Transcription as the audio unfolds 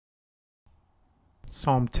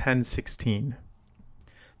Psalm 10:16.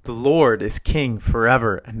 The Lord is king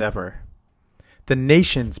forever and ever. The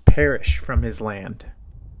nations perish from his land.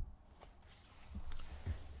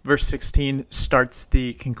 Verse 16 starts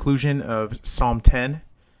the conclusion of Psalm 10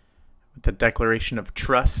 with the declaration of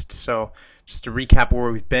trust. So just to recap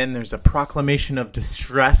where we've been, there's a proclamation of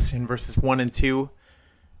distress in verses 1 and 2,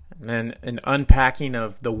 and then an unpacking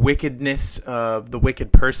of the wickedness of the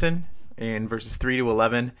wicked person in verses 3 to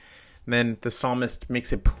 11. And then the psalmist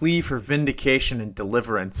makes a plea for vindication and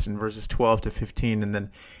deliverance in verses 12 to 15, and then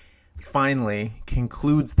finally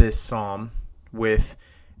concludes this psalm with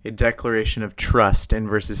a declaration of trust in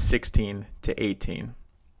verses 16 to 18.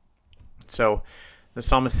 So the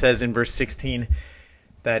psalmist says in verse 16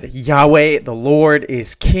 that Yahweh, the Lord,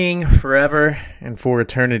 is king forever and for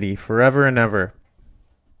eternity, forever and ever.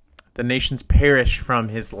 The nations perish from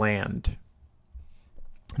his land.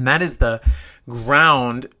 And that is the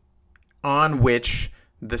ground on which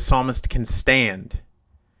the psalmist can stand.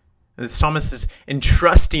 The psalmist is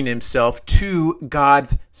entrusting himself to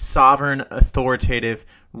God's sovereign, authoritative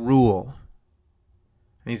rule.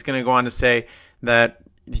 And he's going to go on to say that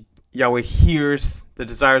Yahweh hears the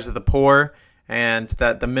desires of the poor and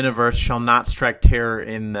that the men of earth shall not strike terror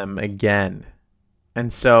in them again.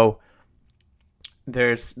 And so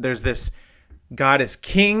there's this God is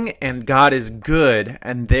king and God is good,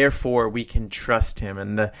 and therefore we can trust him.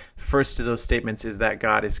 And the first of those statements is that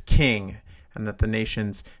God is king and that the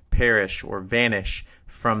nations perish or vanish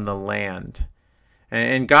from the land.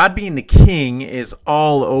 And God being the king is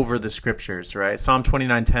all over the scriptures, right? Psalm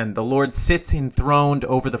 29:10, the Lord sits enthroned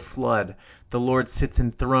over the flood. The Lord sits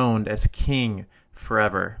enthroned as king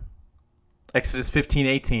forever. Exodus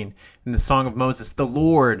 15:18, in the Song of Moses, the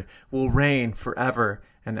Lord will reign forever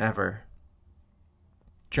and ever.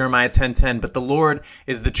 Jeremiah 10:10, but the Lord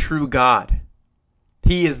is the true God.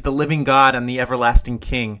 He is the living God and the everlasting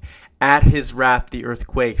King. At his wrath the earth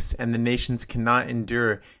quakes, and the nations cannot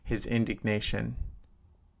endure his indignation.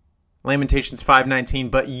 Lamentations 5:19,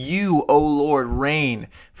 but you, O Lord, reign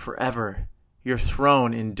forever. Your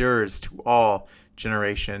throne endures to all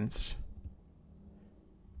generations.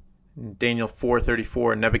 In Daniel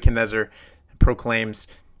 4:34, Nebuchadnezzar proclaims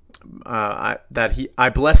that I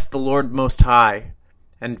bless the Lord Most High,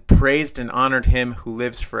 and praised and honored him who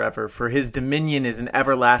lives forever. For his dominion is an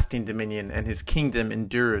everlasting dominion, and his kingdom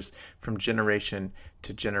endures from generation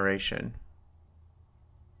to generation.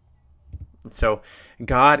 So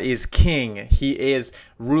God is king. He is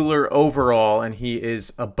ruler over all, and he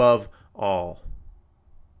is above all.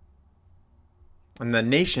 And the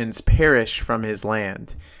nations perish from his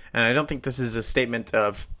land. And I don't think this is a statement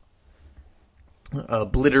of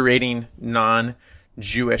obliterating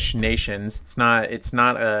non-Jewish nations. It's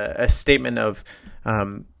not a statement of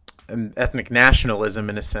ethnic nationalism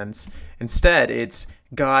in a sense. Instead, it's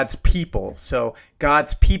God's people. So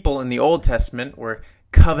God's people in the Old Testament were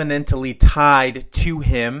covenantally tied to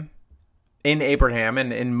him in Abraham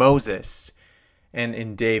and in Moses and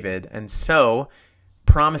in David. And so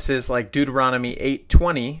promises like Deuteronomy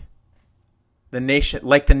 8:20, the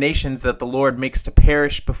nations that the Lord makes to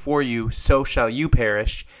perish before you, so shall you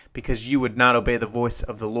perish, because you would not obey the voice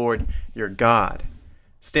of the Lord your God.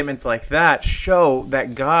 Statements like that show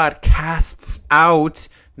that God casts out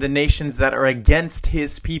the nations that are against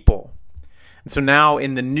his people. And so now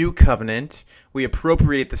in the new covenant, we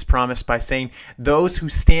appropriate this promise by saying those who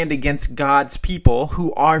stand against God's people,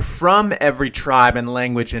 who are from every tribe and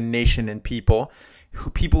language and nation and people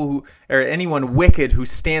who or anyone wicked who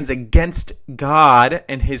stands against God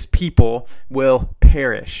and his people will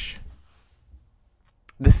perish.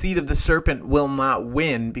 The seed of the serpent will not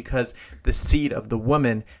win because the seed of the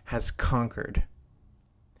woman has conquered.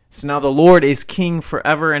 So now the Lord is king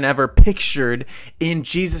forever and ever, pictured in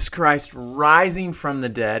Jesus Christ rising from the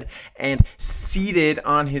dead and seated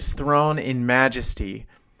on his throne in majesty.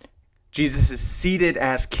 Jesus is seated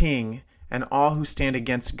as king, and all who stand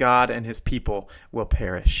against God and his people will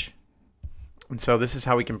perish. And so this is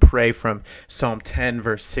how we can pray from Psalm 10,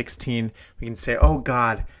 verse 16. We can say, oh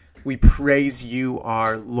God, we praise you,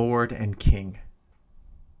 our Lord and King.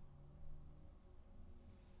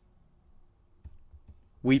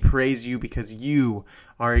 We praise you because you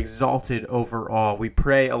are exalted over all. We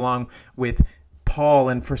pray along with Paul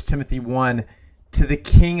in 1 Timothy 1, to the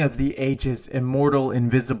King of the ages, immortal,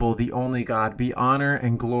 invisible, the only God, be honor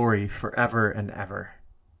and glory forever and ever.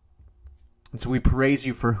 And so we praise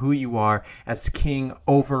you for who you are as King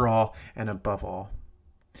over all and above all.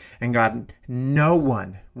 And God, no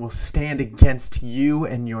one will stand against you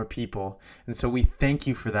and your people. And so we thank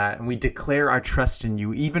you for that. And we declare our trust in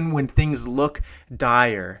you. Even when things look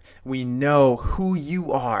dire, we know who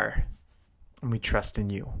you are. and we trust in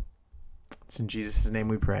you. It's in Jesus' name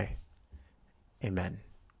we pray. Amen.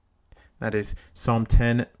 That is Psalm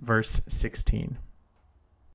 10, verse 16.